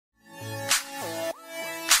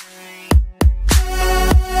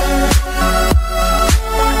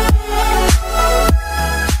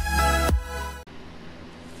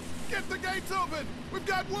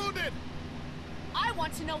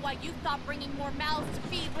more mouths to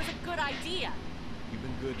feed was a good idea. You've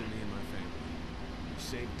been good to me and my family. You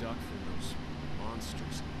saved Duck from those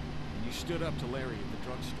monsters. And you stood up to Larry at the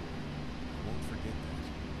drugstore. I won't forget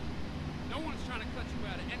that. No one's trying to cut you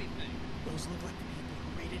out of anything. Those look like the people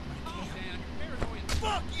who raided my Oh, camp. Dan, you're paranoid.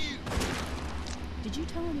 Fuck you! Did you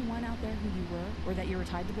tell anyone out there who you were, or that you were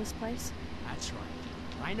tied to this place? That's right.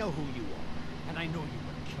 I know who you are, and I know you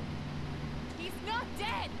want to kill me. He's not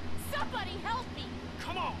dead! Somebody help me!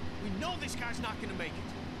 Come on! We know this guy's not gonna make it.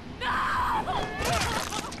 No!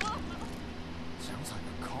 Sounds like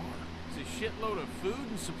a car. There's a shitload of food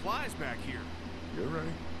and supplies back here. You're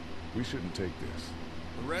right. We shouldn't take this.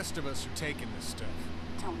 The rest of us are taking this stuff.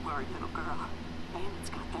 Don't worry, little girl. Bandits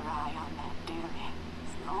got their eye on that dairy.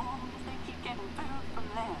 As long as they keep getting food from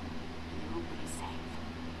them, you'll be safe.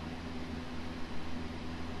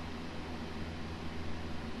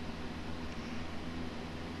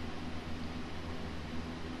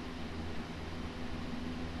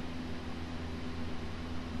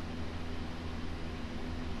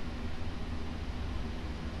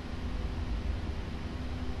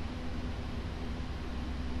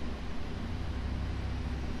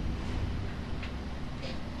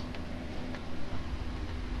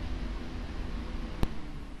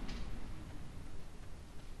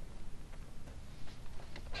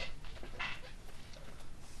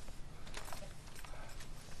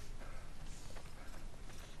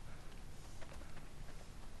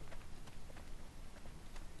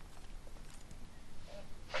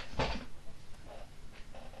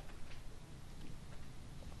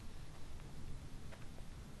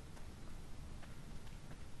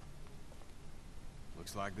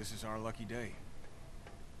 Looks like this is our lucky day.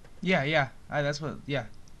 Yeah. That's what. Yeah.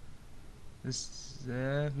 This.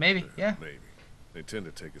 Maybe. Yeah. Maybe. They tend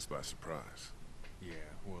to take us by surprise. Yeah,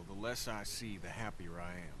 well, the less I see, the happier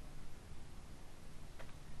I am.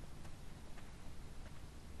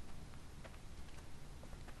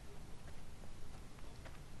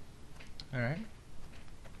 All right.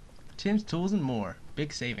 Tim's tools and more.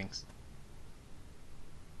 Big savings.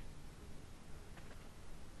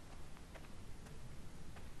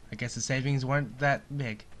 I guess the savings weren't that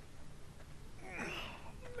big.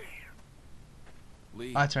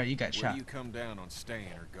 Lee, Oh, that's right, you got where shot. do you come down on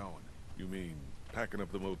staying or going? You mean packing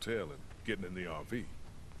up the motel and getting in the RV?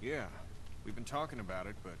 Yeah, we've been talking about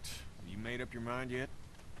it, but have you made up your mind yet?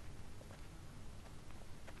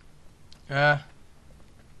 I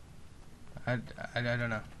don't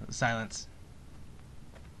know. Silence.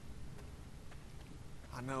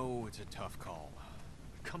 I know it's a tough call.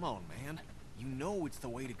 Come on, man. You know it's the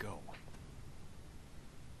way to go.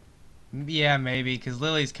 Yeah, maybe, because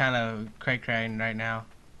Lily's kind of cray-craying right now.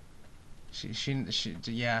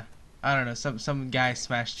 Yeah. I don't know, some guy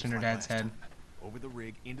smashed in her Like dad's last head. time. Over the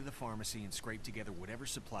rig, into the pharmacy, and scrape together whatever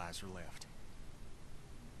supplies are left.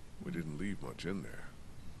 We didn't leave much in there.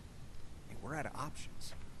 Hey, we're out of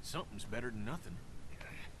options. Something's better than nothing.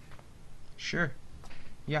 Sure.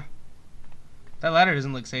 Yeah. That ladder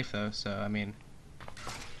doesn't look safe, though, so, I mean...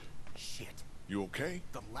 Shit. You okay?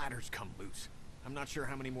 The ladder's come loose. I'm not sure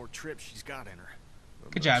how many more trips she's got in her. I'm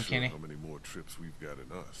Good not job, sure Kenny. how many more trips we've got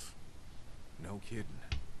in us. No kidding.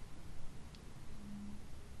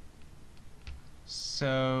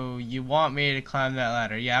 So, you want me to climb that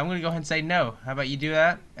ladder? Yeah, I'm gonna go ahead and say no. How about you do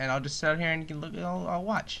that, and I'll just sit out here and you can look. I'll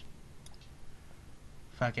watch.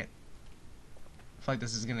 Fuck it. I feel like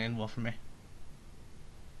this is gonna end well for me.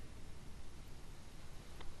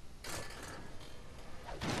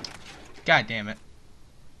 God damn it.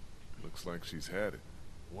 Looks like she's had it.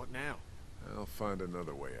 What now? I'll find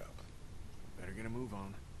another way up. Better get a move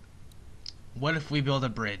on. What if we build a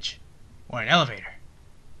bridge? Or an elevator?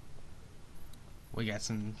 We got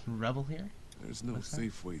some rubble here? There's no What's that?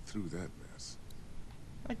 safe way through that mess.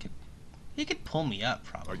 He could pull me up,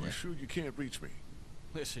 probably. Are you sure you can't reach me?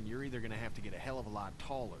 Listen, you're either gonna have to get a hell of a lot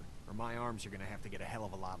taller, or my arms are gonna have to get a hell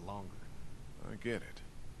of a lot longer. I get it.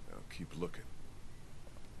 I'll keep looking.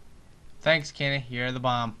 Thanks, Kenny. You're the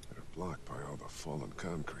bomb. They're blocked by all the fallen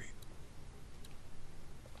concrete.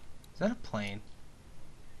 Is that a plane?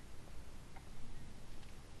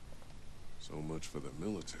 So much for the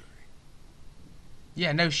military.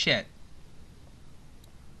 Yeah, no shit.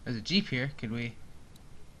 There's a Jeep here. Could we...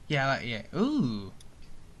 Yeah, yeah. Ooh.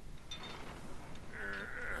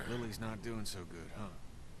 Lily's not doing so good, huh?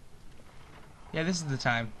 Yeah, this is the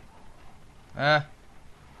time. Yeah,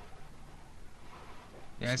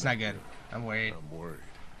 it's not good. I'm worried. I'm worried.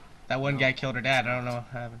 That one guy killed her dad. I don't know what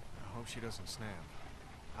happened. I hope she doesn't snap.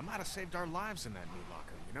 I might have saved our lives in that meat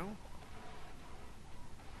locker, you know?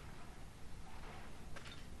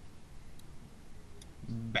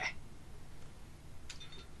 Bah.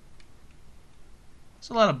 There's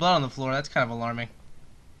a lot of blood on the floor. That's kind of alarming.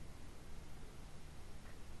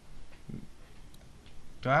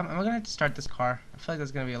 Am I gonna have to start this car? I feel like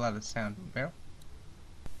there's gonna be a lot of sound. Barrel?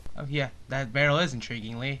 Oh yeah, that barrel is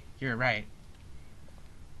intriguing, Lee. You're right.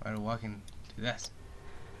 Why do we walk into this?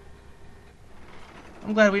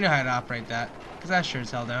 I'm glad we know how to operate that, because I sure as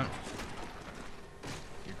hell don't.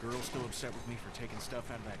 Your girl still upset with me for taking stuff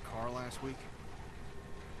out of that car last week?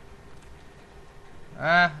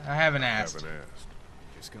 I haven't asked. Haven't asked.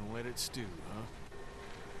 Just gonna let it stew, huh?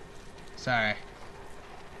 Sorry.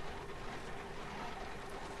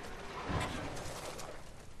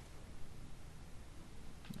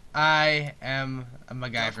 I am a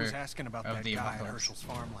Doc was MacGyver asking about of that the guy at apocalypse. Herschel's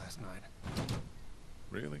farm last night.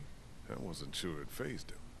 Really? I wasn't sure it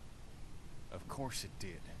phased him. Of course it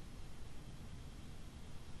did.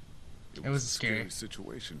 It was a scary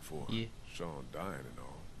situation for him. Yeah. Sean dying and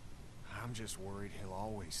all. I'm just worried he'll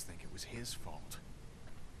always think it was his fault.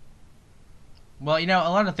 Well, you know, a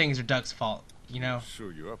lot of things are Doug's fault, you know.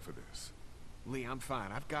 Sure you're up for this. Lee, I'm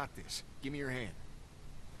fine. I've got this. Give me your hand.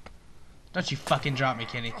 Don't you fucking drop me,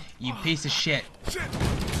 Kenny. You piece of shit. Shit!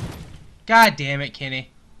 God damn it, Kenny.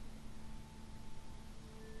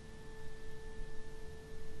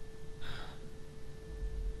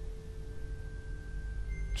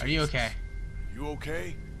 Are you okay? You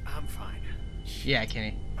okay? I'm fine. Yeah,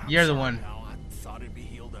 Kenny. I'm You're the sorry, one. pal. I thought it'd be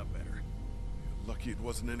healed up better. You're lucky it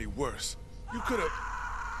wasn't any worse. You could have...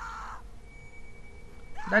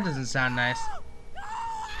 That doesn't sound nice.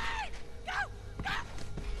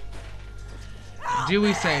 Do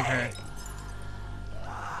we save her?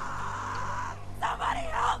 Somebody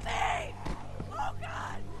help me! Oh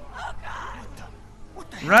God! Oh God!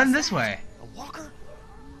 What the Run hell this is way. that? A walker?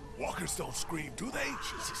 Walkers don't scream, do they?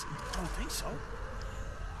 Jesus, don't think so.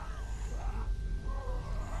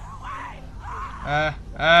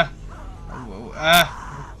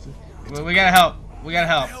 We gotta help. We gotta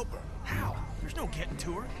help. Help her. How? There's no getting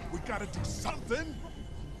to her. We gotta do something.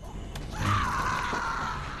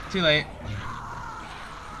 Too late.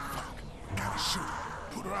 Gotta shoot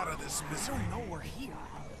her. Put her out of this I misery. don't know we're here.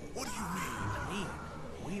 What do you mean?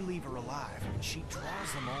 We leave her alive, and she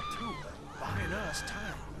draws them all to her, buying us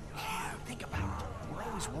time. Yeah, think about it. We're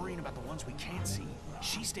always worrying about the ones we can't see.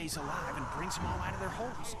 She stays alive and brings them all out of their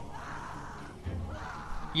holes.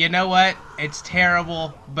 You know what? It's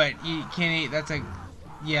terrible, but Kenny, that's a...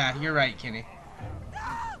 Yeah, you're right, Kenny.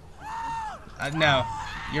 No,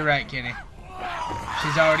 you're right, Kenny.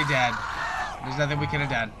 She's already dead. There's nothing we could have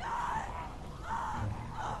done.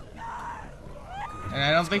 And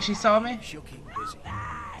I don't think she saw me? She'll keep busy.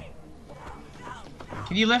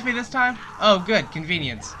 Can you lift me this time? Oh, good.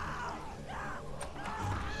 Convenience.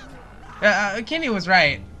 Kenny was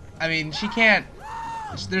right. I mean, she can't...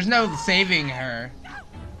 There's no saving her.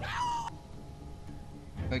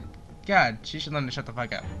 Like, God, she should learn to shut the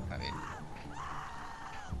fuck up. I mean...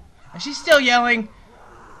 And she's still yelling.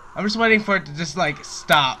 I'm just waiting for it to just, like,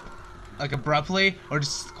 stop. Like, abruptly, or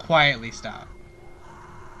just quietly stop.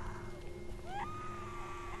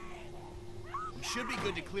 We should be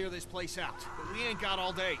good to clear this place out, but we ain't got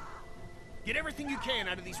all day. Get everything you can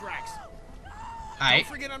out of these racks. Aight. Don't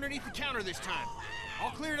forget underneath the counter this time.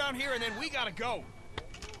 I'll clear down here and then we gotta go.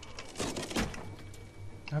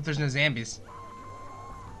 I hope there's no zombies.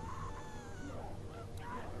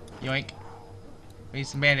 Yoink. We need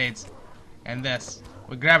some band-aids. And this.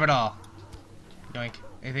 We grab it all. Yoink.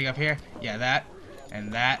 Anything up here? Yeah, that.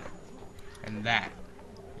 And that. And that.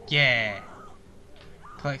 Yeah.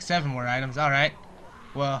 Collect 7 more items. Alright.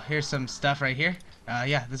 Well, here's some stuff right here.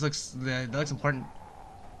 Yeah, this looks that looks important.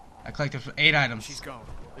 I collected 8 items. She's gone.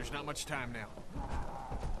 There's not much time now.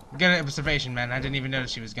 Good observation, man. I didn't even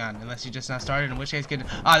notice she was gone. Unless she just now started, in which case good.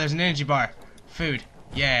 Ah, there's an energy bar. Food.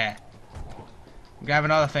 Yeah. I'm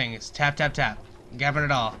grabbing all the things. Tap, tap, tap. I'm grabbing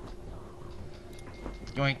it all.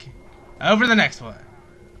 Yoink. Over to the next one.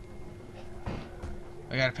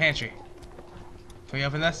 We got a pantry. Can we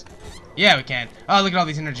open this? Yeah, we can. Oh, look at all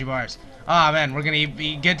these energy bars. Oh, man, we're gonna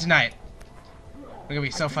be good tonight. We're gonna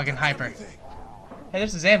be so fucking hyper. Hey,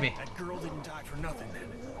 there's a zombie. That girl didn't die for nothing then.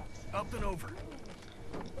 Up and over.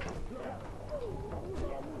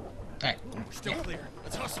 Alright. We're still clear.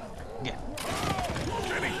 Let's hustle. Yeah.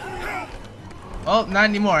 Oh, not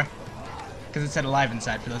anymore. Because it said alive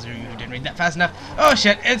inside, for those of you who didn't read that fast enough. Oh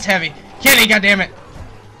shit, it's heavy. Kenny, goddammit.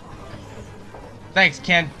 Thanks,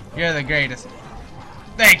 Ken. You're the greatest.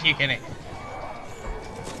 Thank you, Kenny.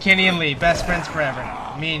 Kenny and Lee, best friends forever.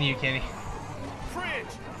 Me and you, Kenny. Fridge!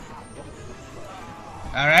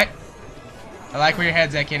 Alright. I like where your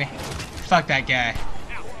head's at, Kenny. Fuck that guy.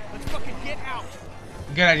 Out! Let's fucking get out!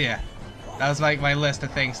 Good idea. That was like my list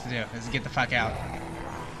of things to do, is get the fuck out.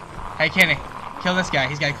 Hey, Kenny, kill this guy.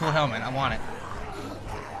 He's got a cool helmet. I want it.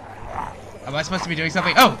 Am I supposed to be doing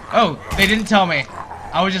something? Oh, they didn't tell me.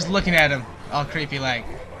 I was just looking at him, all creepy like.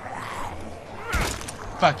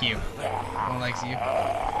 Fuck you. No one likes you.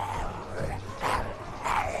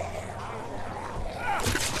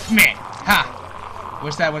 Meh. Ha.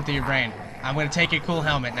 Wish that went through your brain. I'm gonna take your cool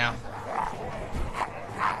helmet now.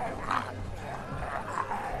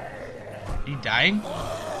 Are you dying?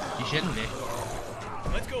 You shouldn't be.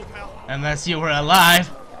 Let's go, pal. Unless you were alive.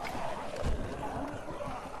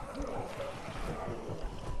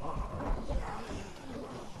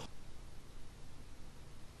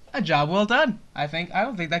 A job well done. I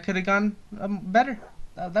don't think that could have gone better.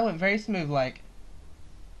 That went very smooth like.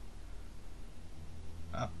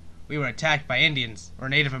 Oh, we were attacked by Indians or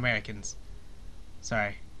Native Americans.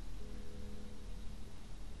 Sorry.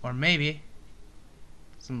 Or maybe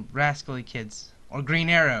some rascally kids. Or Green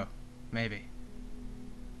Arrow, maybe.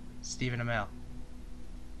 Stephen Amell.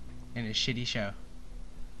 In his shitty show.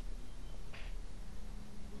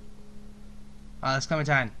 Oh, it's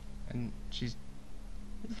Clementine. And she's...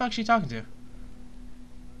 Who the fuck's she talking to?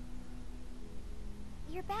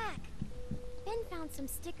 You're back. Ben found some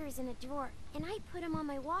stickers in a drawer, and I put them on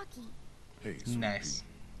my walkie. Hey, sweet Nice. pea.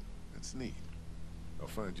 That's neat. I'll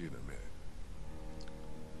find you in a minute.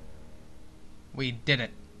 We did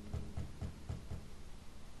it.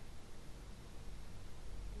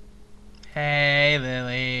 Hey,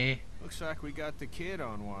 Lily. Looks like we got the kid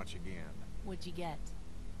on watch again. What'd you get?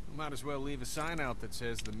 We might as well leave a sign out that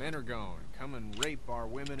says the men are gone. Come and rape our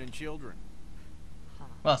women and children.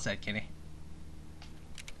 Well said, Kenny.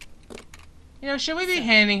 You know, should we be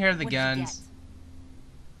handing her the What did you guns?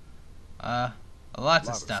 Lots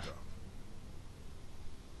of stuff.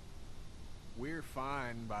 We're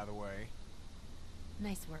fine, by the way.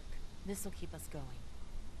 Nice work. This'll keep us going.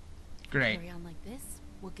 Great. Carry on like this,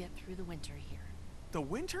 we'll get through the winter here. The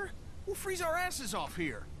winter? We'll freeze our asses off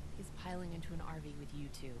here. Is piling into an RV with you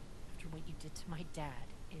two, after what you did to my dad,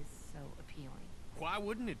 is so appealing. Why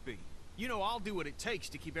wouldn't it be? You know I'll do what it takes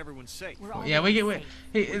to keep everyone safe. We're all Yeah, we get. safe.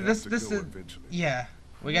 Hey, this have to is. go eventually. Yeah,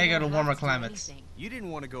 we gotta go to don't warmer have to do climates. anything. You didn't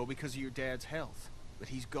want to go because of your dad's health, but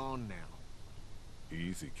he's gone now.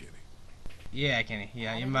 Easy, Kenny. Yeah, Kenny.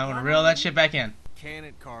 Yeah, you Added might a want to gun reel on that me? shit back in. Can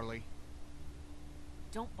it, Carly?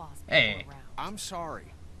 Don't boss Hey. people around. I'm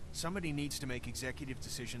sorry. Somebody needs to make executive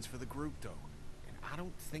decisions for the group, though. And I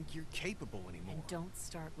don't think you're capable anymore. And don't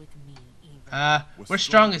start with me either. We're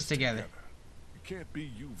strongest together. It can't be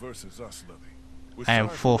you versus us, Lily. We're I am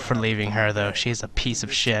sorry full what for happened leaving to her, your though. dad. She's a piece We're of in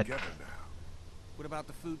this shit. together now. What about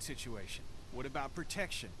the food situation? What about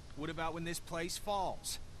protection? What about when this place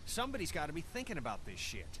falls? Somebody's got to be thinking about this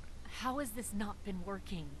shit. How has this not been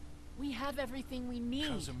working? We have everything we need.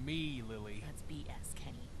 Because of me, Lily. That's BS,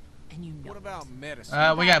 Kenny. And you know What it. about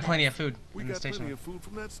medicine? We got plenty of food We in the got plenty station. of food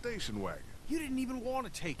from that station wagon. You didn't even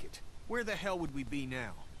want to take it. Where the hell would we be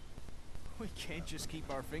now? We can't just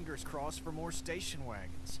keep our fingers crossed for more station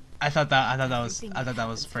wagons. I thought that was Everything I thought that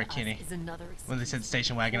was happens for to us Kenny. is another When they said excuse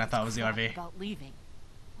station wagon, I to thought it was the crap RV. About leaving.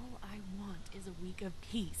 All I want is a week of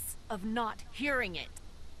peace, of not hearing it.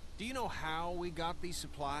 Do you know how we got these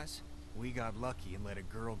supplies? We got lucky and let a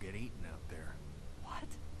girl get eaten out there. What?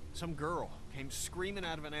 Some girl came screaming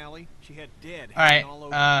out of an alley. She had dead All right. hanging all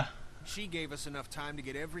over her. She gave us enough time to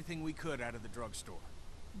get everything we could out of the drugstore.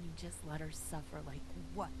 You just let her suffer like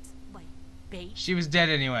what? Like bait? She was dead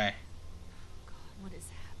anyway. God, what is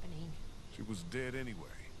happening? She was dead anyway.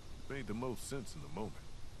 It made the most sense in the moment.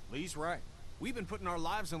 Lee's right. We've been putting our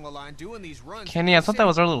lives on the line doing these runs. Kenny, I thought that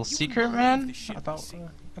was our little You secret, wouldn't man. believe the shit I we thought see.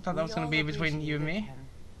 that was gonna be between you and me.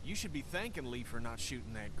 You should be thanking Lee for not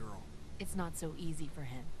shooting that girl. It's not so easy for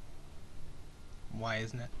him. Why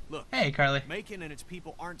isn't it? Look, Hey, Carly. Macon and its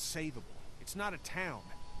people aren't savable. It's not a town.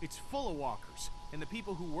 It's full of walkers. And the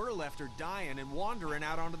people who were left are dying and wandering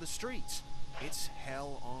out onto the streets. It's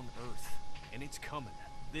hell on earth. And it's coming.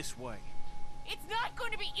 This way. It's not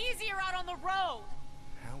going to be easier out on the road!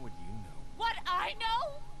 How would you know? What I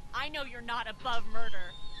know? I know you're not above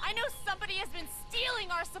murder. I know somebody has been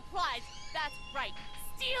stealing our supplies. That's right,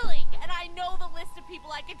 stealing! And I know the list of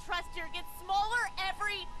people I can trust here gets smaller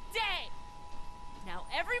every day. Now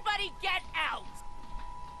everybody get out!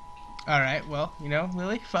 Alright, well, you know,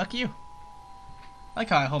 Lily, fuck you. I like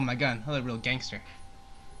how I hold my gun. I look a real gangster.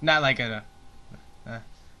 Not like a...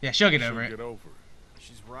 yeah, she'll get over She'll it. get over it.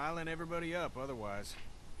 She's riling everybody up otherwise.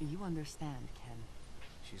 You understand, Ken.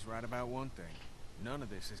 She's right about one thing. None of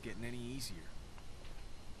this is getting any easier.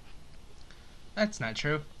 That's not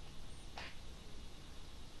true.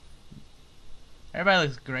 Everybody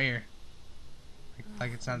looks grayer.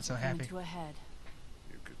 Like it's not so happy. To a head.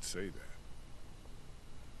 You could say that.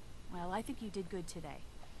 Well, I think you did good today.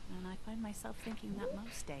 And I find myself thinking that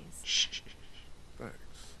most days. Shh. Thanks.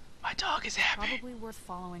 My dog is happy. Probably worth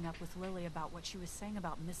following up with Lily about what she was saying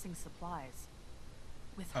about missing supplies.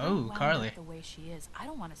 With her Oh, wound Carly. up the way she is, I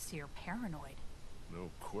don't want to see her paranoid. No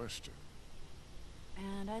question.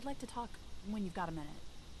 And I'd like to talk when you've got a minute.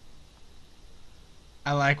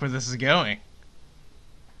 I like where this is going.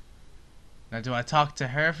 Now, do I talk to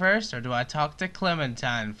her first, or do I talk to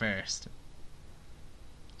Clementine first?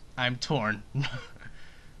 I'm torn.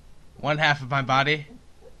 One half of my body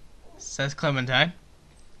says Clementine.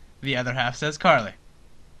 The other half says Carly.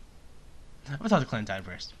 I'm gonna talk to Clementine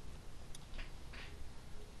first.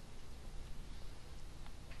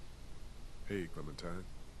 Hey, Clementine.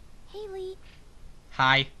 Haley,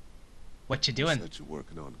 Hi. What you doing? What's that you're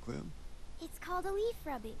working on, Clem? it's called a leaf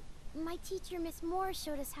rubbing. My teacher, Miss Moore,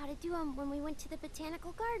 showed us how to do them when we went to the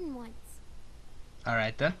botanical garden once.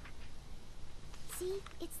 Alright then. See,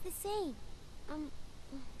 it's the same.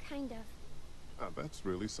 Kind of. Ah, that's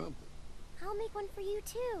really something. I'll make one for you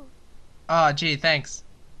too. Oh, gee, thanks.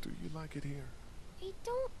 Do you like it here? I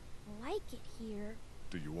don't like it here.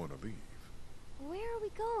 Do you want to leave? Where are we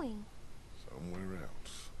going? Somewhere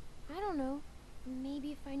else. I don't know.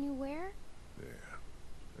 Maybe if I knew where? Yeah,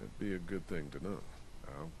 that'd be a good thing to know.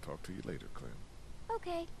 I'll talk to you later, Clem.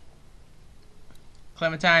 Okay.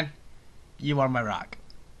 Clementine, you are my rock.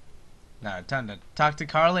 Now, time to talk to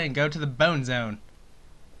Carly and go to the bone zone.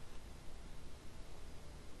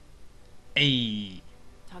 Ayy.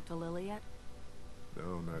 Talk to Lily yet?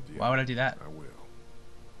 No, not yet. Why would I do that? I will.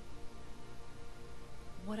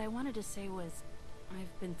 What I wanted to say was,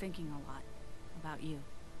 I've been thinking a lot about you.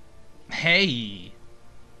 Hey.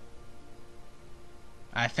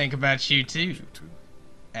 I think about you too. You too.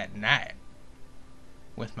 At night.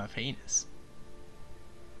 With my penis.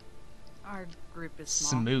 Our group is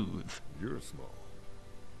small. Smooth. You're small.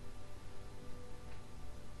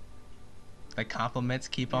 The compliments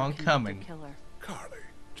keep You're a on convicted coming. Killer. Carly,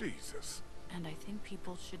 Jesus. And I think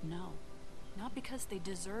people should know. Not because they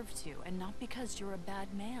deserve to, and not because you're a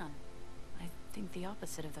bad man. I think the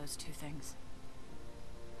opposite of those two things.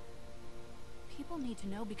 People need to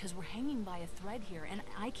know because we're hanging by a thread here, and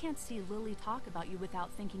I can't see Lily talk about you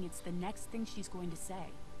without thinking it's the next thing she's going to say.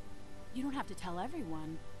 You don't have to tell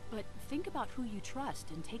everyone, but think about who you trust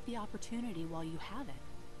and take the opportunity while you have it.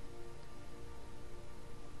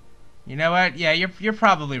 You know what? Yeah, you're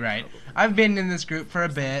probably right. I've been in this group for a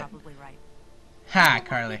bit. Probably right. Ha, People might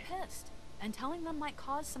Carly. be pissed, and telling them might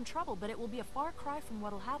cause some trouble, but it will be a far cry from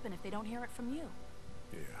what'll happen if they don't hear it from you.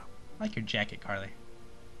 Yeah. I like your jacket, Carly.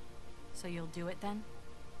 So you'll do it then?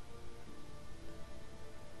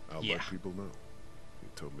 I'll Yeah. let people know.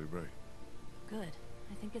 You're totally right. Good.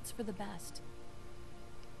 I think it's for the best.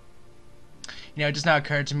 You know, it just now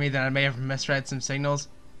occurred to me that I may have misread some signals.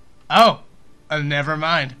 Oh! Never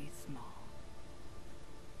mind. Be small.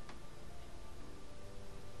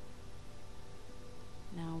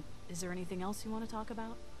 Now, is there anything else you want to talk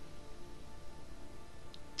about?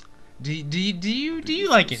 Do you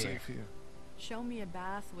like feel it here? safe Show me a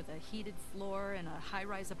bath with a heated floor in a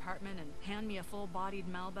high-rise apartment and hand me a full-bodied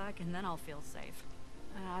Malbec and then I'll feel safe.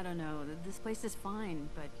 I don't know. This place is fine,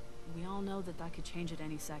 but we all know that could change at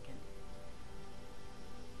any second.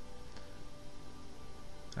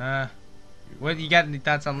 What, you got any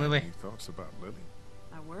thoughts on Lily? Any thoughts about Lily?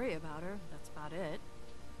 I worry about her. That's about it.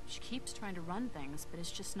 She keeps trying to run things, but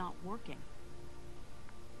it's just not working.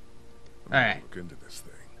 I'm gonna Alright. look into this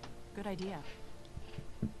thing. Good idea.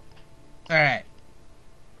 Alright.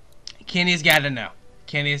 Kenny's gotta know.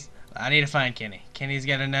 I need to find Kenny. Kenny's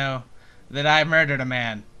gotta know that I murdered a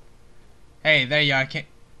man. Hey, there you are.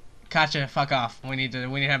 Katja, fuck off. We need to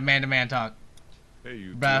have man-to-man talk. Hey,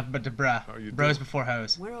 you Bruh, two. but to bruh. How you Bros doing? before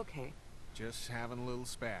hoes. We're okay. Just having a little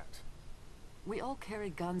spat. We all carry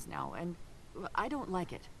guns now, and I don't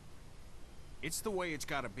like it. It's the way it's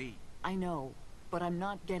gotta be. I know, but I'm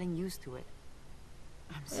not getting used to it.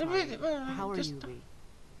 I'm sorry. How are you, Lee?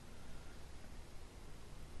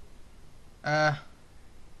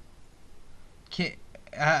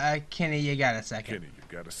 Kenny, you got a second. Kenny, you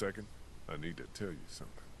got a second? I need to tell you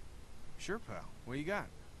something. Sure, pal. What you got?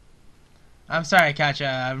 I'm sorry,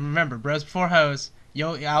 Katja. Remember, bros before hoes.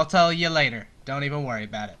 I'll tell you later. Don't even worry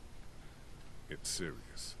about it. It's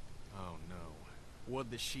serious. Oh, no.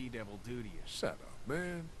 What'd the she-devil do to you? Shut up,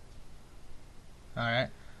 man. Alright.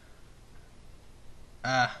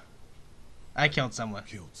 I killed someone.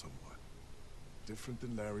 Killed someone. Different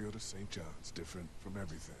than Larry or the St. John's. Different from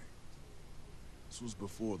everything. This was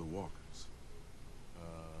before the Walkers.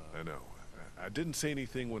 I know. I didn't say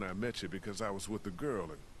anything when I met you because I was with the girl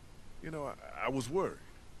and, you know, I was worried.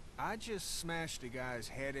 I just smashed a guy's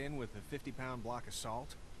head in with a 50-pound block of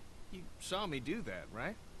salt. You saw me do that,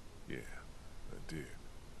 right? Yeah, I did.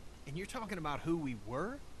 And you're talking about who we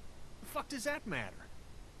were? The fuck does that matter?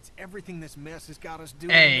 It's everything this mess has got us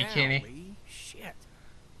doing Hey, now, Kenny. Lee. Shit.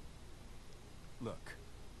 Look,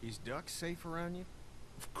 is Duck safe around you?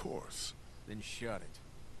 Of course. Then shut it.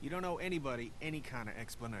 You don't owe anybody any kind of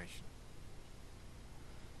explanation.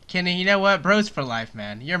 Kenny, you know what? Bros for life,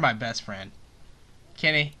 man. You're my best friend.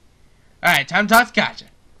 Kenny. Alright, time to talk to Katja.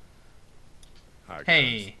 Hi, guys.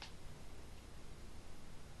 Hey.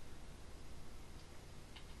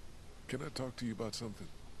 Can I talk to you about something?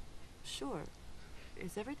 Sure.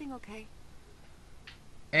 Is everything okay?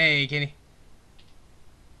 Hey, Kenny.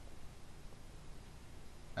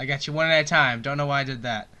 I got you one at a time. Don't know why I did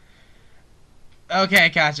that. Okay,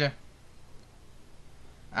 Katja.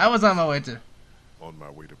 I was on my way to... On my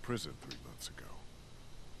way to prison 3 months ago.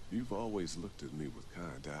 You've always looked at me with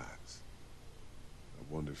kind eyes.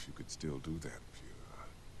 I wonder if you could still do that if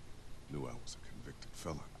you knew I was a convicted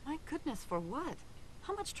felon. My goodness, for what?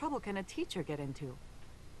 How much trouble can a teacher get into?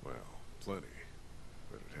 Well, plenty.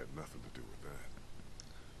 But it had nothing to do with that.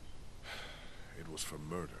 It was for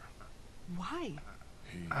murder. Why?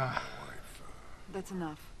 He and my wife, That's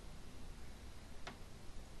enough.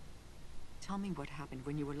 Tell me what happened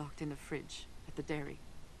when you were locked in the fridge at the dairy.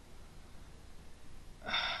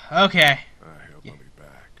 Okay. I held Lily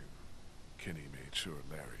back, and Kenny made sure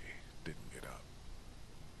Larry didn't get up.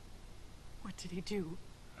 What did he do?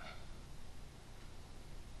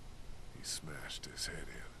 He smashed his head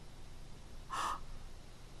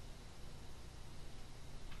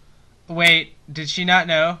in. Wait, did she not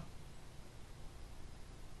know?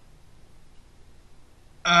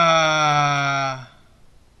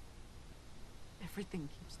 Everything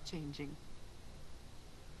keeps changing.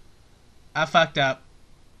 I fucked up.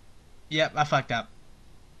 Yep, I fucked up.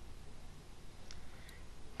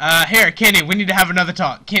 Here, Kenny, we need to have another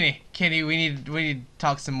talk. Kenny, we need to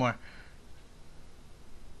talk some more.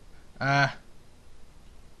 You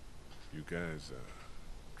guys,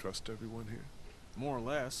 trust everyone here? More or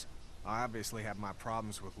less. I obviously have my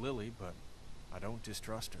problems with Lily, but I don't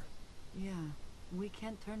distrust her. Yeah, we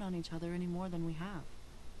can't turn on each other any more than we have.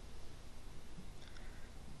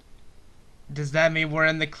 Does that mean we're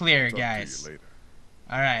in the clear, Talk guys? to you later.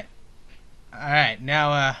 Alright. Alright,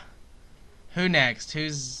 now, who next?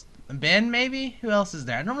 Who's... Ben, maybe? Who else is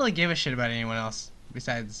there? I don't really give a shit about anyone else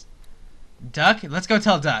besides... Duck? Let's go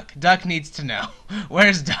tell Duck. Duck needs to know.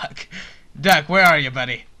 Where's Duck? Duck, where are you,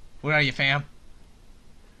 buddy? Where are you, fam?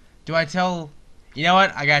 Do I tell... You know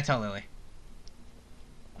what? I gotta tell Lily.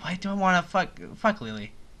 Why do I want to fuck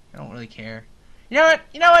Lily? I don't really care. You know what?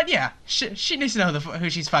 You know what? Yeah. She needs to know who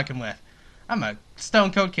she's fucking with. I'm a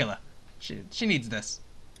stone cold killer. She needs this.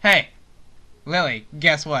 Hey, Lily,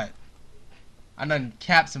 guess what? I done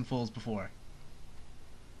capped some fools before.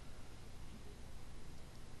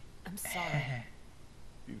 I'm sorry.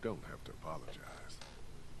 You don't have to apologize.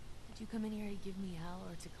 Did you come in here to give me hell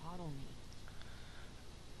or to coddle me?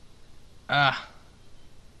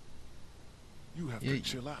 You have to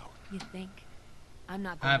chill out. You think? I'm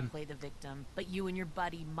not going to play the victim, but you and your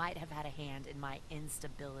buddy might have had a hand in my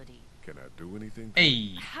instability. Can I do anything?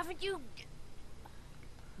 Hey. Haven't you?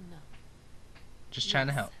 No. Just trying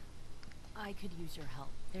to Yes. help. I could use your help.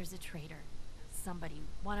 There's a traitor. Somebody,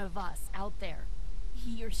 one of us, out there.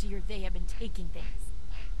 He or she or they have been taking things.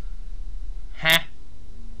 Huh?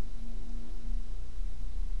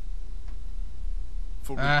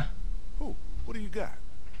 For real? Who? What do you got?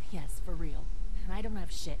 Yes, for real. And I don't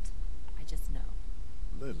have shit. I just know.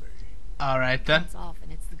 Lily. Alright then. It's off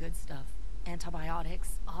and it's the good stuff.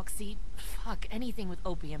 Antibiotics, oxy, fuck, anything with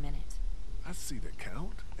opium in it. I see the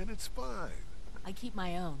count, and it's fine. I keep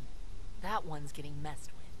my own. That one's getting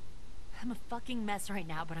messed with. I'm a fucking mess right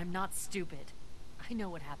now, but I'm not stupid. I know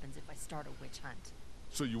what happens if I start a witch hunt.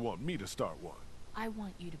 So you want me to start one? I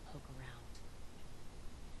want you to poke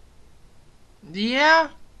around. Yeah.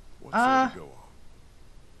 What's there to go on?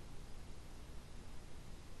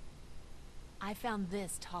 I found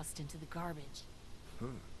this tossed into the garbage.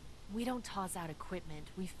 We don't toss out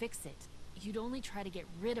equipment, we fix it. You'd only try to get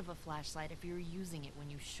rid of a flashlight if you were using it when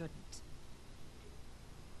you shouldn't.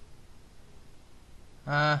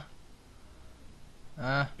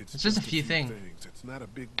 It's just a few things. It's not a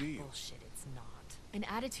big deal. Bullshit, it's not. An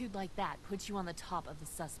attitude like that puts you on the top of the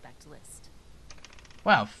suspect list.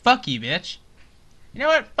 Wow, fuck you, bitch. You know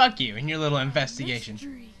what? Fuck you and your little investigation.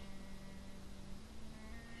 Mystery.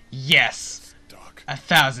 Yes. Doc.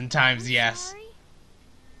 1,000 times yes. Sorry?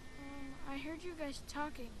 I heard you guys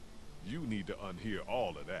talking. You need to unhear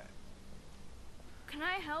all of that. Can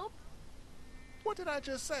I help? What did I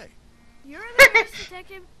just say? You're the best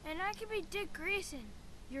detective, and I can be Dick Grayson.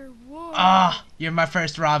 You're war. Ah, you're my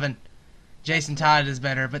first Robin. Jason Todd is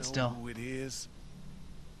better, but still. Who it is?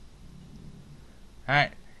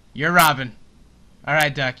 Alright, you're Robin.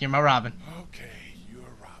 Alright, Duck, you're my Robin. Okay, you're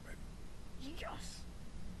Robin. Yes.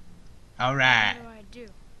 Alright. What do?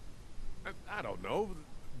 I don't know.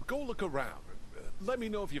 Go look around. Let me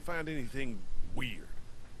know if you find anything weird.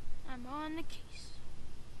 I'm on the case.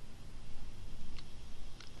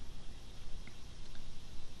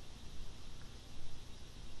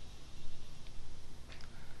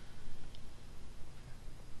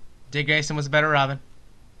 Dick Grayson was a better Robin.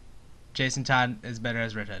 Jason Todd is better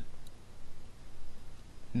as Red Hood.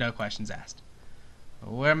 No questions asked.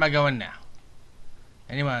 Where am I going now?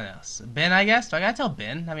 Anyone else? Ben, I guess? Do I gotta tell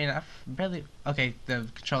Ben? I mean, I've barely... Okay, the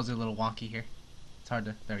controls are a little wonky here. It's hard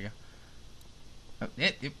to... There we go. Oh,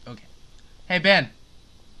 okay. Hey, Ben.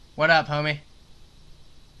 What up, homie?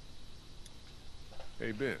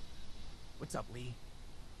 Hey, Ben. What's up, Lee?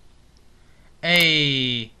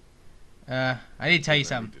 Hey... I need to tell you I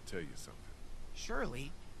something. need to tell you something.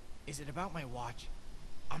 Surely. Is it about my watch?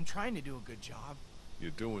 I'm trying to do a good job.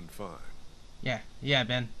 You're doing fine. Yeah,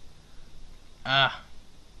 Ben.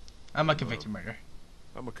 I'm a convicted murderer.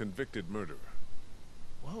 I'm a convicted murderer.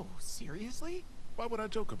 Whoa, seriously? Why would I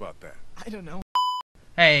joke about that? I don't know.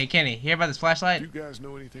 Hey, Kenny, hear about this flashlight? Do you guys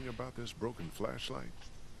know anything about this broken flashlight?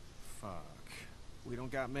 Fuck. We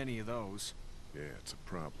don't got many of those. Yeah, it's a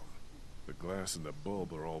problem. The glass and the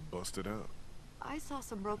bulb are all busted out. I saw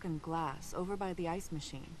some broken glass over by the ice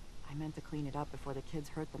machine. I meant to clean it up before the kids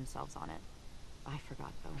hurt themselves on it. I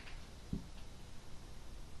forgot, though.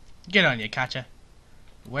 Get on you, Katja.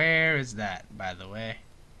 Where is that, by the way?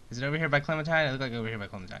 Is it over here by Clementine? It looked like over here by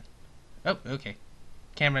Clementine. Oh, okay.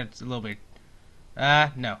 Camera, it's a little weird.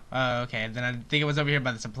 No. Oh, okay. Then I think it was over here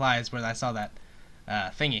by the supplies where I saw that,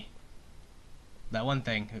 thingy. That one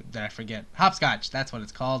thing that I forget. Hopscotch, that's what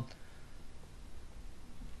it's called.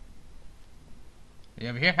 You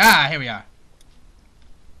over here? Ah, here we are.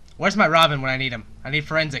 Where's my Robin when I need him? I need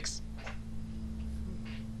forensics.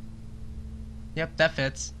 Yep, that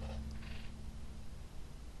fits.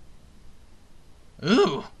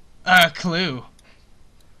 Ooh, a clue.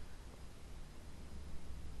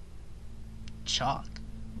 Chalk.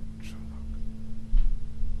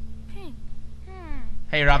 Pink.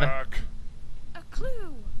 Hey, Robin. A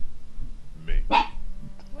clue. Me.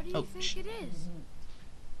 What do you think it is?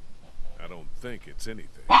 I don't think it's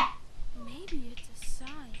anything. Maybe it's a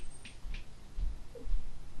sign.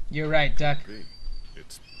 You're right, Duck.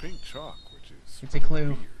 It's pink chalk, which is It's a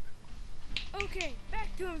clue. weird. Okay,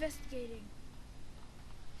 back to investigating.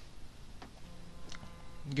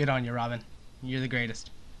 Good on you, Robin. You're the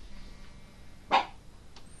greatest.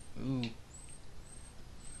 Ooh.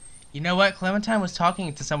 You know what? Clementine was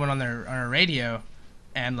talking to someone on her radio,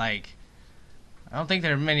 and like, I don't think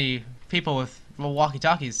there are many people with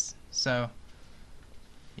walkie-talkies. So,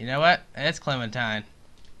 you know what? It's Clementine.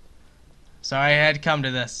 Sorry I had to come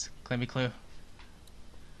to this, Clemmy Clue.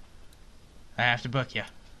 I have to book you.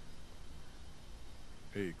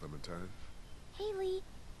 Hey, Clementine. Hey, Lee.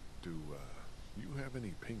 Do, you have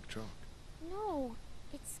any pink chalk? No,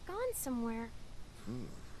 it's gone somewhere.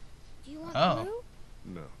 Do you want Oh. blue?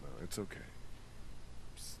 No, it's okay.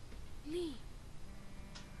 Lee,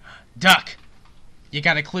 Duck! You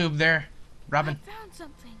got a clue there, Robin? I found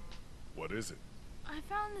something. What is it? I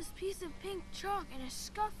found this piece of pink chalk and a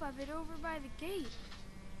scuff of it over by the gate.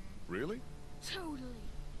 Really? Totally.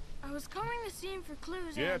 I was combing the scene for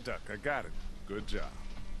clues Yeah, and... Duck, I got it. Good job.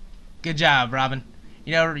 Good job, Robin.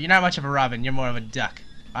 You know, you're not much of a Robin, you're more of a duck.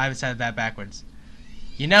 I haven't said that backwards.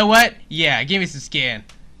 You know what? Yeah, give me some skin.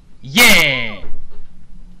 Yeah!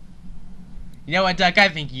 You know what, Duck? I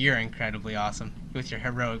think you're incredibly awesome with your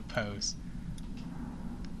heroic pose.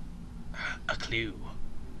 A clue.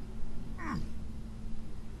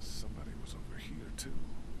 Somebody was over here, too.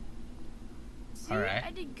 See, Alright.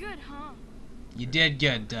 I did good, huh? You did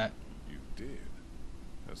good, Duck. You did.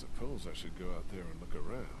 I suppose I should go out there and look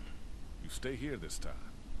around. You stay here this time.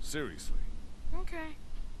 Seriously. Okay.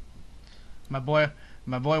 My boy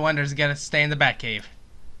Wonder's gotta stay in the Batcave.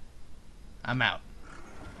 I'm out.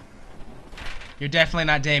 You're definitely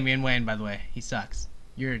not Damian Wayne, by the way. He sucks.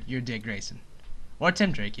 You're Dick Grayson. Or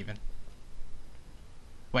Tim Drake, even.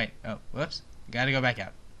 Wait, oh, whoops. Gotta go back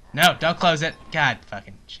out. No, don't close it. God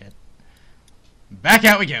fucking shit. Back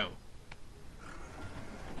out we go.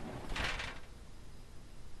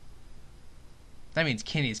 That means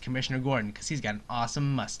Kenny's Commissioner Gordon, because he's got an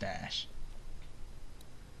awesome mustache.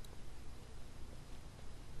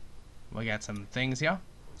 We got some things here.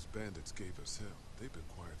 Those bandits gave us hell. They've been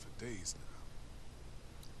quiet for days now.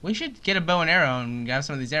 We should get a bow and arrow and grab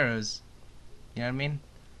some of these arrows. You know what I mean?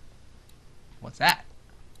 What's that?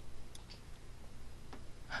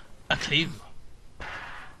 A clue.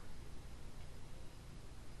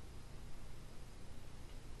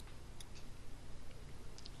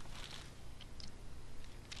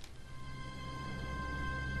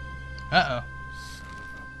 Uh-oh. Son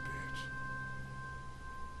of a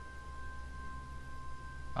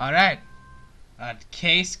bitch. Alright.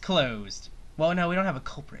 Case closed. Well, no, we don't have a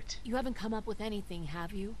culprit. You haven't come up with anything,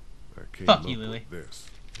 have you? I came Fuck up you, Lily. with this.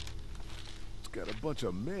 It's got a bunch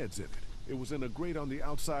of meds in it. It was in a grate on the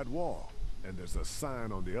outside wall. And there's a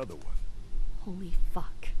sign on the other one. Holy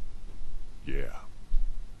fuck. Yeah.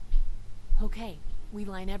 Okay, we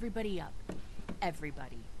line everybody up.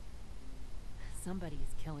 Everybody. Somebody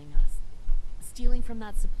is killing us. Stealing from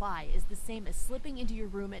that supply is the same as slipping into your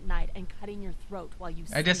room at night and cutting your throat while you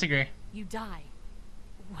sleep. I disagree. You die.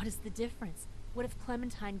 What is the difference? What if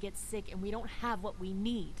Clementine gets sick and we don't have what we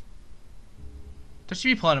need? Don't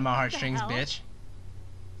you be pulling on my heartstrings, hell? bitch.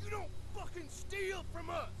 You don't fucking steal from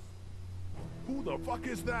us! Who the fuck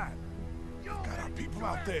is that? Got our people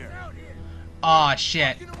out there. Aw,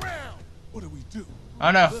 shit. What do we do?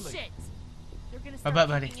 Oh, no. Shit! They're gonna My start butt,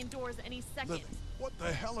 buddy. kicking indoors any second. Lily, what the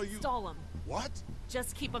hell are you? Stall him. What?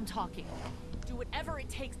 Just keep him talking. Do whatever it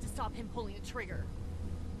takes to stop him pulling the trigger.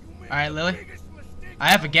 Alright, Lily. I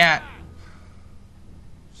have a gat.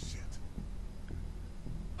 Shit.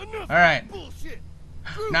 Alright. Bullshit.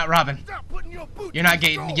 Not Robin. Stop putting your boots You're not in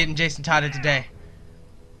the door. getting Jason Todd today.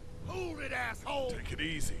 Hold it, asshole. Take it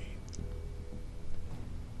easy.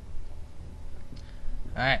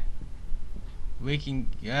 Alright. We can,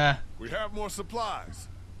 We have more supplies.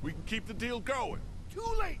 We can keep the deal going. Too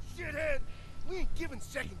late, shithead. We ain't giving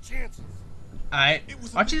second chances. Alright.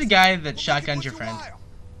 Aren't you the guy that shotguns your friend?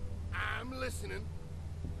 I'm listening.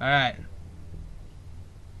 Alright.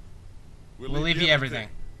 We'll leave you everything.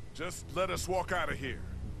 Just let us walk out of here.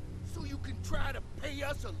 So you can try to pay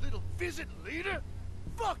us a little visit later?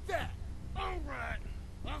 Fuck that. All right.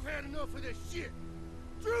 I've had enough of this shit.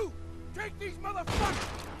 Drew, take these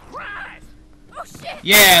motherfuckers. Christ. Oh shit!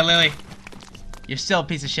 Yeah, Lily. You're still a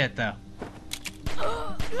piece of shit, though.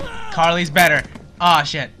 Carly's better. Aw,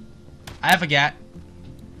 shit. I have a gat.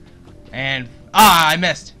 And... I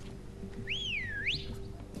missed.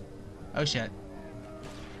 Oh, shit.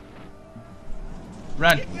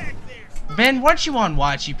 Run. Ben, weren't you on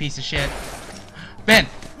watch, you piece of shit? Ben!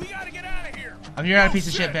 We gotta get out of here. You're not a piece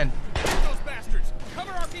of shit, Ben. Get those bastards.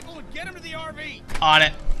 Cover our people and get them to the RV. On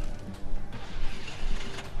it.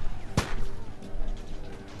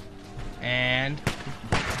 And...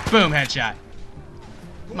 boom, headshot.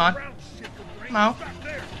 Come on. Come on.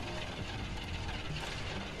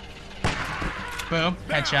 Boom,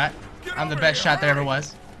 headshot. I'm the best shot there ever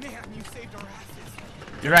was. Man, you saved our asses.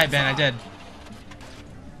 You're right, Ben, I did.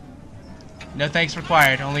 No thanks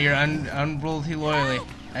required, only your unruly loyalty.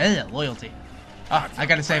 Loyalty. Oh, I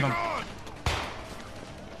gotta save him.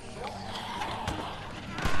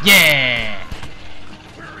 Yeah!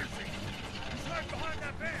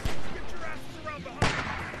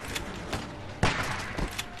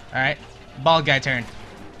 Alright, bald guy turn.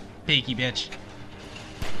 Peeky bitch.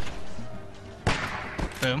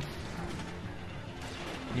 Boom.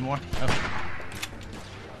 Any more?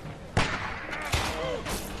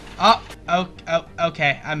 Oh,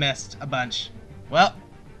 okay, I missed a bunch. Well,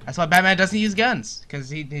 that's why Batman doesn't use guns, because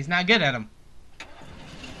he's not good at them.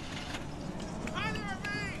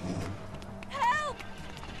 Help!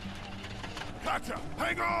 Gotcha!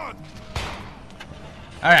 Hang on!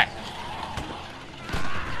 Alright.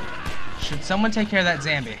 Should someone take care of that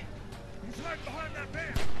zombie?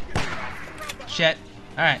 Shit.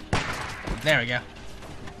 Alright. There we go.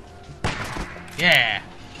 Yeah.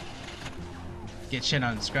 Get shit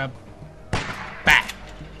on, scrub. Bah.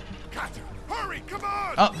 Gotcha! Hurry, come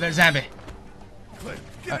on! Oh, there's zombie. Cliff,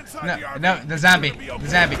 get inside the RV. No, the zombie. It's gonna be The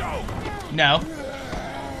zombie. okay. Go. No.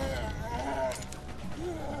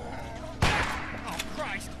 Oh,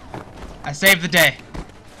 Christ. I saved the day.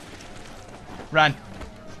 Run.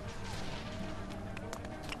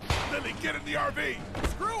 Lily, get in the RV.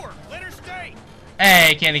 Screw her. Let her stay.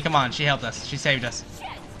 Hey, Candy, come on. She helped us. She saved us. Shit!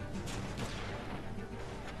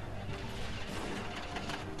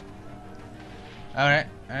 Alright,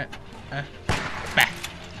 alright. Back.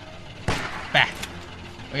 Back.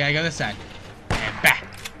 We gotta go this side. And back.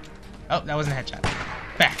 Oh, that wasn't a headshot.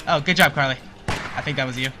 Back. Oh, good job, Carly. I think that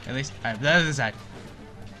was you, at least. Alright, the other side.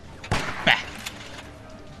 Back.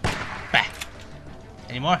 Back.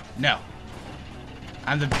 Any more? No.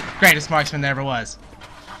 I'm the greatest marksman there ever was.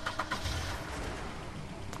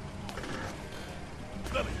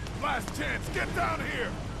 Lily, last chance. Get down here.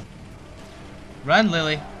 Run,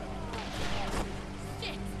 Lily.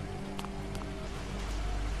 Shit.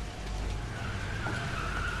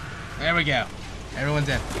 There we go. Everyone's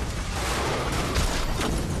in.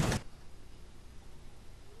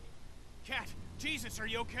 Cat, Jesus, are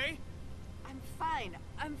you okay? I'm fine.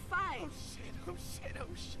 I'm fine. Oh shit, oh shit, oh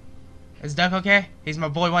shit. Is Duck okay? He's my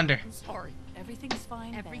boy wonder. I'm sorry. Everything's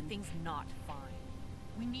fine. Everything's not fine.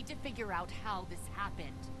 We need to figure out how this happened.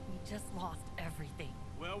 We just lost everything.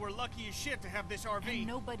 Well, we're lucky as shit to have this RV. And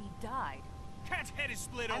nobody died. Cat's head is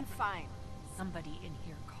split I'm open. fine. Somebody in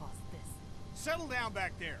here caused this. Settle down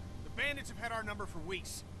back there. The bandits have had our number for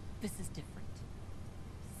weeks. This is different.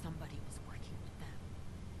 Somebody was working with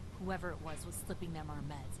them. Whoever it was slipping them our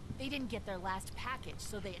meds. They didn't get their last package,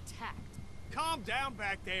 so they attacked. Calm down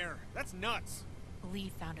back there. That's nuts.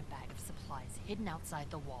 Lee found a bag of supplies hidden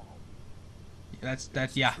outside the wall. That's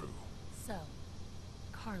yeah. So,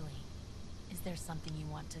 Carly, is there something you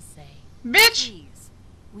want to say? Bitch! Please.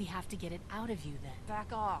 We have to get it out of you then.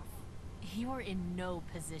 Back off. You're in no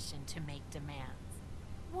position to make demands.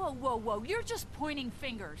 Whoa, whoa, whoa. You're just pointing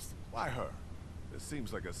fingers. Why her? It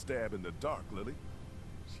seems like a stab in the dark, Lily.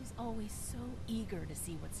 She's always so eager to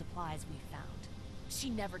see what supplies we found. She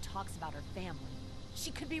never talks about her family.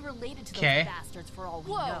 She could be related to those bastards for all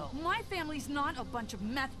we know. Whoa, my family's not a bunch of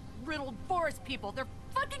meth-riddled forest people. They're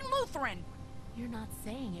fucking Lutheran. You're not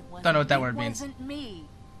saying it wasn't. Don't know what that It word means. wasn't me.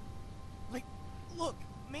 Like, look,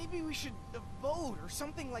 maybe we should vote or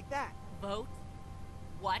something like that. Vote?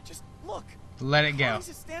 What? Just look. Let it go. Carly's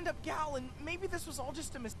a stand-up gal, and maybe this was all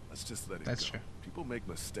just a mistake. Let's just let it That's go. true. People make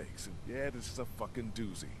mistakes, and yeah, this is a fucking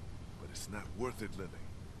doozy. But it's not worth it, Lily.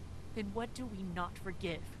 Then what do we not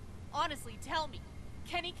forgive? Honestly, tell me.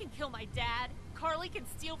 Kenny can kill my dad. Carly can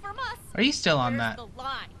steal from us. Are you still on Where's that? the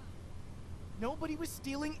line? Nobody was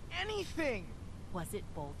stealing anything. Was it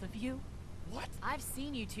both of you? What? I've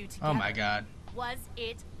seen you two together. Oh my god. Was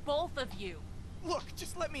it both of you? Look,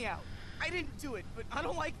 just let me out. I didn't do it, but I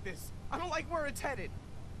don't like this. I don't like where it's headed.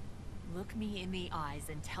 Look me in the eyes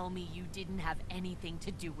and tell me you didn't have anything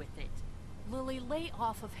to do with it. Lily, lay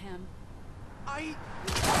off of him.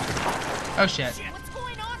 Oh shit. What's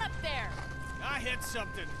going on up there? I hit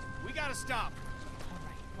something. We gotta stop. All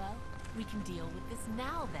right, well, we can deal with this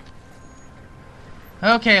now then.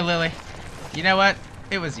 Okay, Lily. You know what?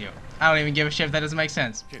 It was you. I don't even give a shit if that doesn't make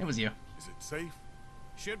sense. It was you. Is it safe?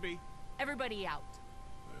 Should be. Everybody out.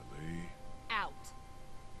 Lily. Out.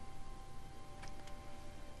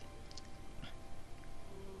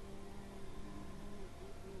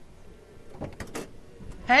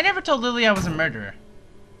 Hey, I never told Lily I was a murderer.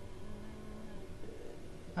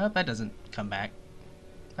 I hope that doesn't come back.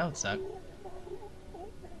 That would suck.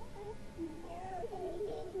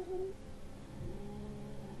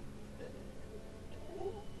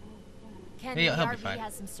 Ken, He'll the be RV fine.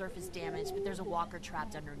 has some surface damage, but there's a walker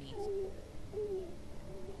trapped underneath.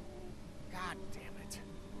 God damn it.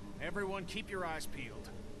 Everyone keep your eyes peeled.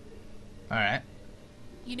 Alright.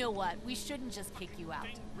 You know what? We shouldn't just kick you out.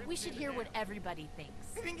 We should hear what everybody thinks.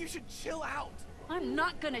 I think you should chill out. I'm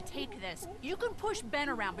not gonna take this. You can push Ben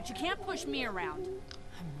around, but you can't push me around.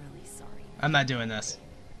 I'm really sorry. I'm not doing this.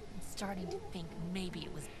 I'm starting to think maybe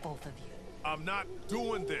it was both of you. I'm not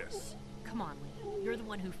doing this. Come on, Lee. You're the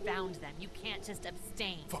one who found them. You can't just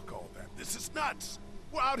abstain. Fuck all that. This is nuts.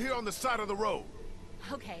 We're out here on the side of the road.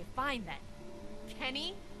 Okay, fine then.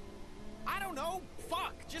 Kenny? I don't know.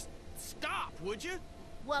 Fuck. Just stop, would you?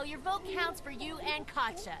 Well, your vote counts for you and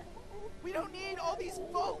Katja. We don't need all these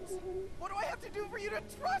votes. What do I have to do for you to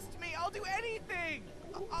trust me? I'll do anything.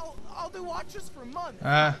 I'll do watches for months.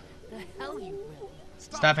 The hell you will.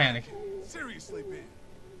 Stop panicking. Seriously, Ben.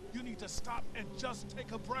 You need to stop and just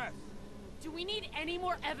take a breath. Do we need any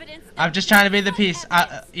more evidence? I'm just trying to be the peace.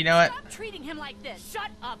 You know what? Stop treating him like this. Shut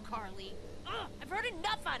up, Carly. Ugh, I've heard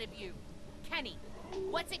enough out of you. Kenny,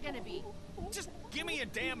 what's it gonna be? Just give me a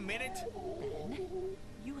damn minute. Ben,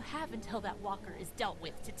 you have until that walker is dealt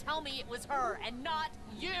with to tell me it was her and not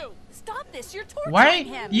you. Stop this. You're torturing Why?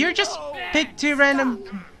 him. You're just pick two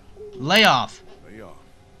random. Lay off. Lay off.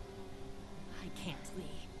 I can't,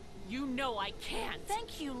 Lee. You know I can't.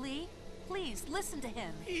 Thank you, Lee. Please, listen to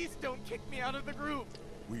him. Please don't kick me out of the group.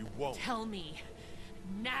 We won't. Tell me.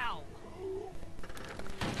 Now.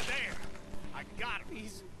 There. I got him.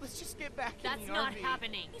 Please, let's just get back That's in the not RV.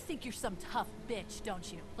 happening. You think you're some tough bitch, don't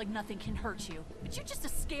you? Like nothing can hurt you. But you're just a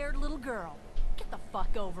scared little girl. Get the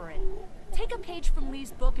fuck over it. Take a page from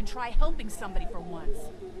Lee's book and try helping somebody for once.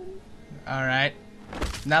 Alright.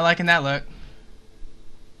 Not liking that look.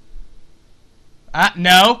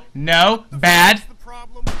 No. No. Bad. What's the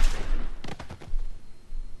problem?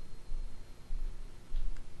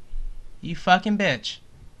 You fucking bitch.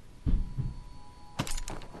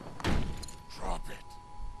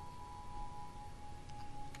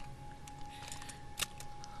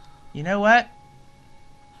 You know what?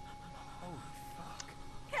 Holy fuck.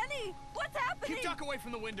 Kenny, what's happening? You duck away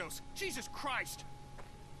from the windows. Jesus Christ.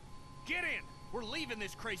 Get in. We're leaving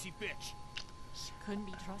this crazy bitch. She couldn't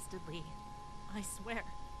be trusted, Lee. I swear.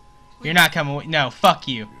 You're not coming with. No, fuck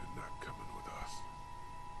you. You're not coming with us.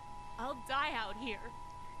 I'll die out here.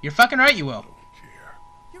 You're fucking right, you will. Don't care.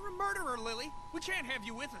 You're a murderer, Lily. We can't have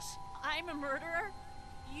you with us. I'm a murderer?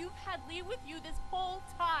 You've had Lee with you this whole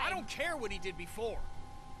time. I don't care what he did before.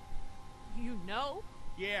 You know?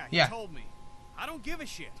 Yeah, he Yeah. told me. I don't give a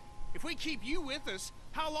shit. If we keep you with us,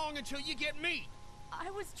 how long until you get me? I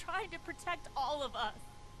was trying to protect all of us.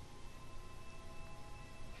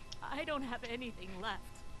 I don't have anything left.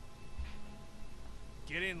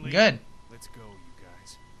 Get in, Lee. Good. Let's go, you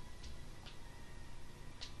guys.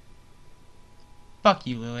 Fuck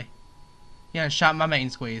you, Lily. You done shot my main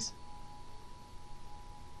squeeze.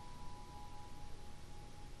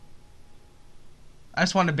 I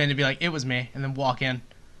just wanted Ben to be like, it was me, and then walk in.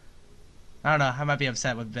 I don't know. I might be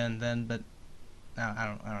upset with Ben then, but no, I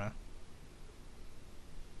don't know. I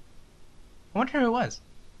wonder who it was.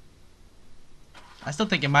 I still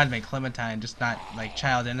think it might have been Clementine, just not like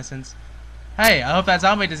child innocence. Hey, I hope that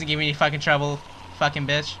zombie doesn't give me any fucking trouble, fucking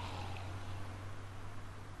bitch.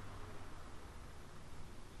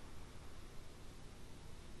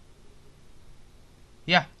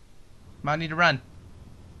 Yeah, might need to run.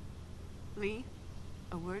 Lee,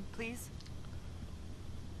 a word, please.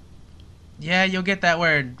 Yeah, you'll get that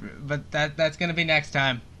word, but that's gonna be next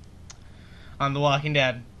time on The Walking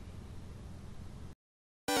Dead.